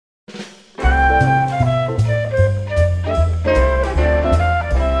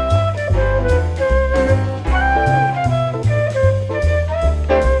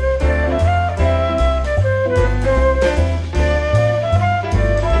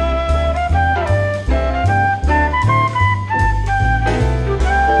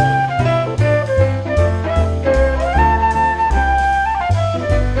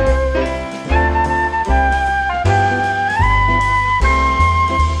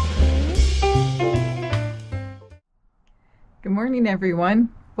Good morning, everyone.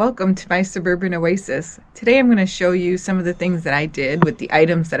 Welcome to my Suburban Oasis. Today I'm going to show you some of the things that I did with the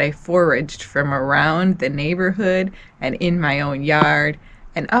items that I foraged from around the neighborhood and in my own yard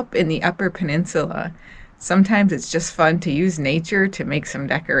and up in the Upper Peninsula. Sometimes it's just fun to use nature to make some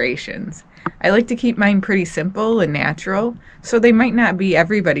decorations. I like to keep mine pretty simple and natural, so they might not be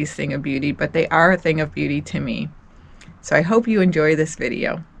everybody's thing of beauty, but they are a thing of beauty to me. So I hope you enjoy this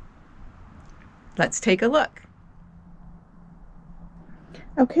video. Let's take a look.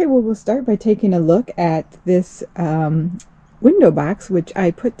 Okay, well, we'll start by taking a look at this window box, which I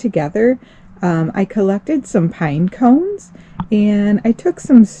put together. I collected some pine cones, and I took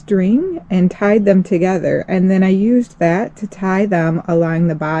some string and tied them together, and then I used that to tie them along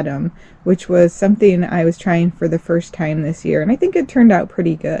the bottom, which was something I was trying for the first time this year, and I think it turned out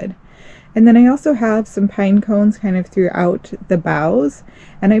pretty good. And then I also have some pine cones kind of throughout the boughs,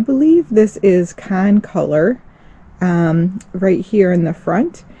 and I believe this is con color. Right here in the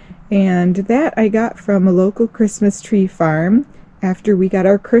front, and that I got from a local Christmas tree farm. After we got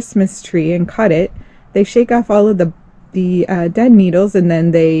our Christmas tree and cut it, they shake off all of the dead needles, and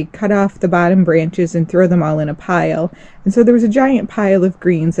then they cut off the bottom branches and throw them all in a pile. And so there was a giant pile of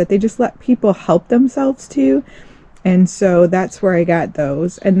greens that they just let people help themselves to, and so that's where I got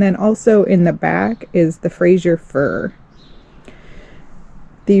those. And then also in the back is the Fraser fir.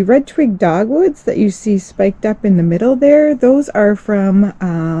 The red twig dogwoods that you see spiked up in the middle there, those are from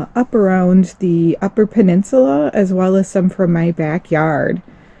up around the Upper Peninsula, as well as some from my backyard.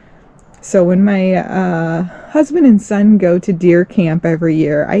 So when my husband and son go to deer camp every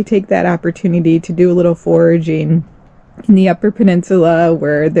year, I take that opportunity to do a little foraging in the Upper Peninsula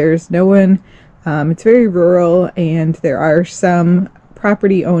where there's no one. It's very rural, and there are some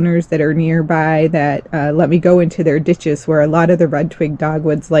property owners that are nearby that let me go into their ditches where a lot of the red twig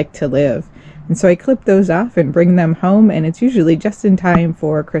dogwoods like to live. And so I clip those off and bring them home, and it's usually just in time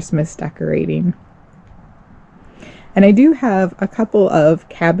for Christmas decorating. And I do have a couple of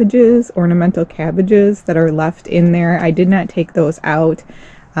cabbages, ornamental cabbages, that are left in there. I did not take those out.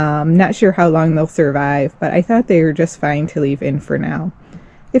 Not sure how long they'll survive, but I thought they were just fine to leave in for now.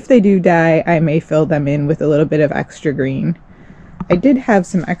 If they do die, I may fill them in with a little bit of extra green. I did have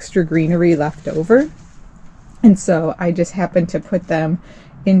some extra greenery left over, and so I just happened to put them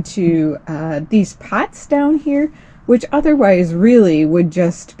into these pots down here, which otherwise really would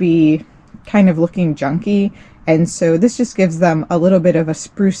just be kind of looking junky, and so this just gives them a little bit of a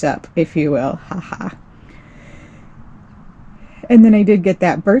spruce up, if you will. Haha. And then I did get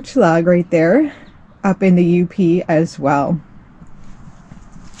that birch log right there up in the UP as well.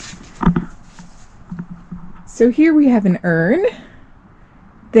 So here we have an urn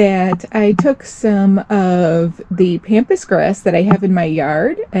that I took some of the pampas grass that I have in my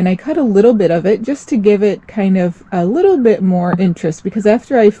yard, and I cut a little bit of it just to give it kind of a little bit more interest, because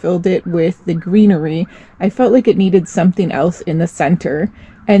after I filled it with the greenery, I felt like it needed something else in the center.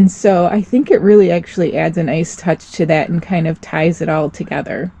 And so I think it really actually adds a nice touch to that and kind of ties it all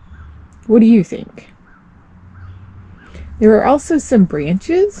together. What do you think? There are also some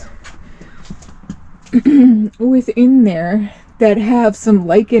branches within there that have some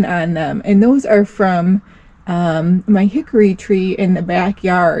lichen on them, and those are from my hickory tree in the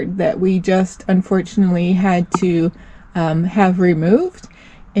backyard that we just unfortunately had to have removed,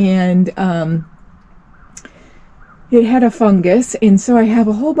 and it had a fungus, and so I have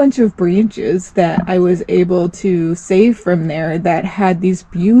a whole bunch of branches that I was able to save from there that had these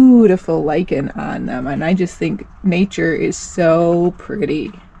beautiful lichen on them, and I just think nature is so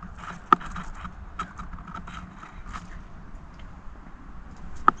pretty.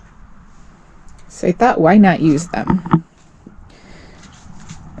 So I thought, why not use them?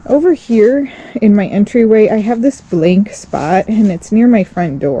 Over here in my entryway, I have this blank spot, and it's near my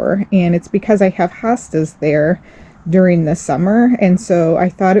front door, and it's because I have hostas there during the summer, and so I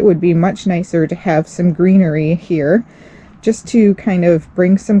thought it would be much nicer to have some greenery here just to kind of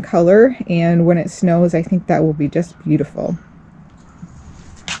bring some color, and when it snows, I think that will be just beautiful.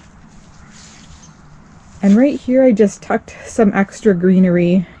 And right here I just tucked some extra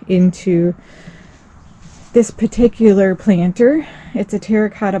greenery into this particular planter. It's a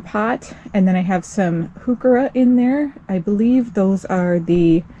terracotta pot, and then I have some heuchera in there. I believe those are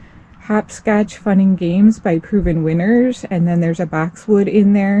the Hopscotch Fun and Games by Proven Winners, and then there's a boxwood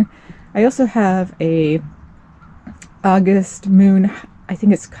in there. I also have a August Moon, I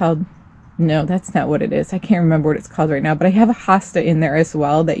think it's called, no, that's not what it is. I can't remember what it's called right now, but I have a hosta in there as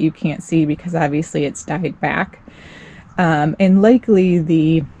well that you can't see because obviously it's died back. And likely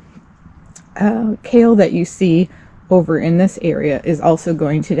the kale that you see over in this area is also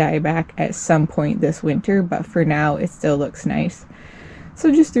going to die back at some point this winter, but for now it still looks nice.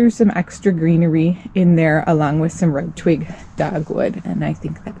 So just threw some extra greenery in there along with some red twig dogwood, and I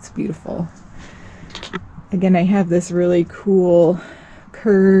think that's beautiful. Again, I have this really cool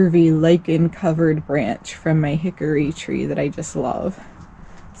curvy lichen covered branch from my hickory tree that I just love,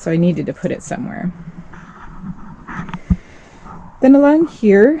 so I needed to put it somewhere. Then along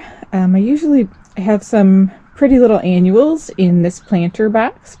here, I usually have some pretty little annuals in this planter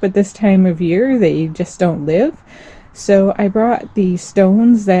box, but this time of year they just don't live. So I brought the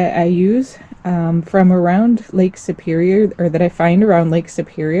stones that I use from around Lake Superior, or that I find around Lake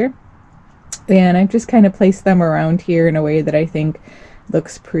Superior, and I've just kind of placed them around here in a way that I think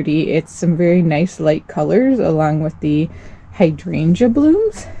looks pretty. It's some very nice light colors along with the hydrangea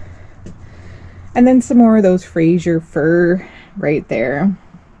blooms, and then some more of those Fraser fir right there.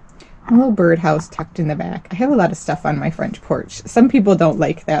 A little birdhouse tucked in the back. I have a lot of stuff on my front porch. Some people don't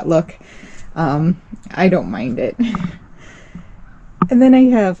like that look. I don't mind it. And then I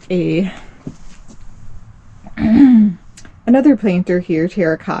have a another planter here,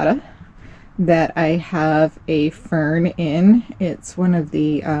 terracotta, that I have a fern in. It's one of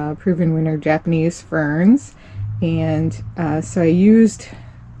the proven winter Japanese ferns, and so I used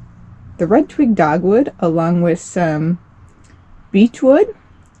the red twig dogwood along with some beechwood,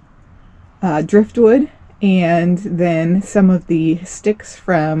 driftwood, and then some of the sticks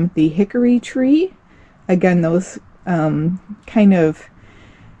from the hickory tree. Again, those kind of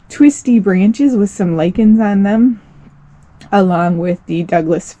twisty branches with some lichens on them, along with the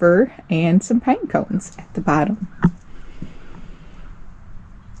Douglas fir and some pine cones at the bottom.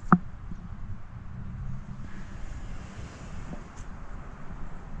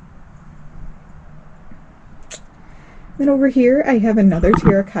 Then over here I have another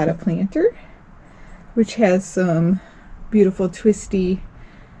terracotta planter, which has some beautiful twisty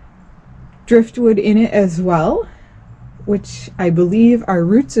driftwood in it as well, which I believe are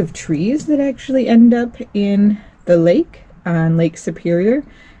roots of trees that actually end up in the lake on Lake Superior.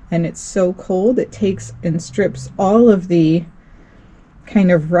 And it's so cold it takes and strips all of the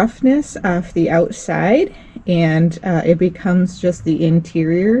kind of roughness off the outside, and it becomes just the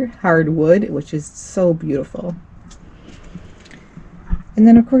interior hard wood, which is so beautiful. And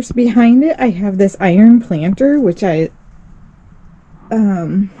then of course behind it I have this iron planter, which I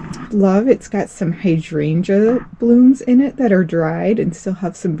love. It's got some hydrangea blooms in it that are dried and still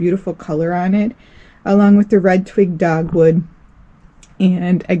have some beautiful color on it, along with the red twig dogwood,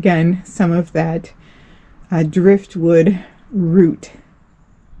 and again some of that driftwood root.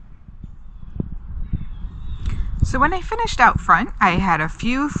 So when I finished out front, I had a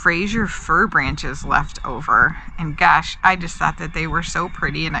few Fraser fir branches left over, and gosh, I just thought that they were so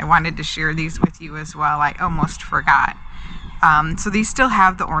pretty and I wanted to share these with you as well. I almost forgot. So these still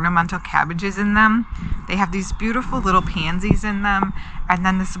have the ornamental cabbages in them. They have these beautiful little pansies in them, and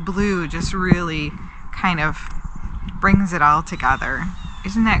then this blue just really kind of brings it all together.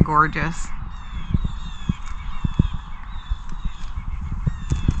 Isn't that gorgeous?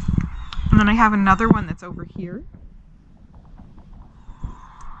 And then I have another one that's over here.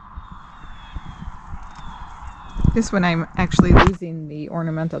 This one I'm actually losing the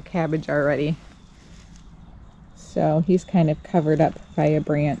ornamental cabbage already, so he's kind of covered up by a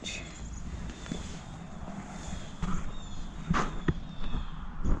branch.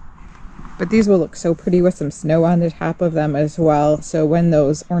 But these will look so pretty with some snow on the top of them as well, so when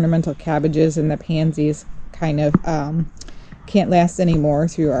those ornamental cabbages and the pansies kind of can't last anymore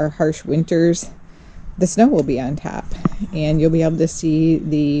through our harsh winters, the snow will be on top, and you'll be able to see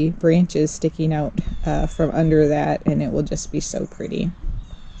the branches sticking out from under that, and it will just be so pretty.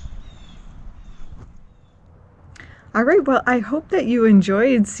 Alright, well, I hope that you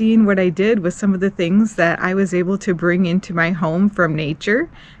enjoyed seeing what I did with some of the things that I was able to bring into my home from nature,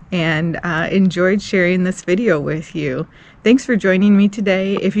 and enjoyed sharing this video with you. Thanks for joining me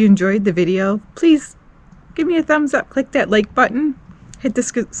today. If you enjoyed the video, please give me a thumbs up, click that like button, hit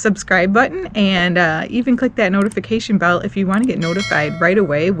the subscribe button, and even click that notification bell if you want to get notified right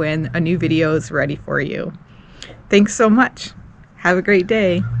away when a new video is ready for you. Thanks so much. Have a great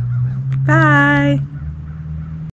day. Bye.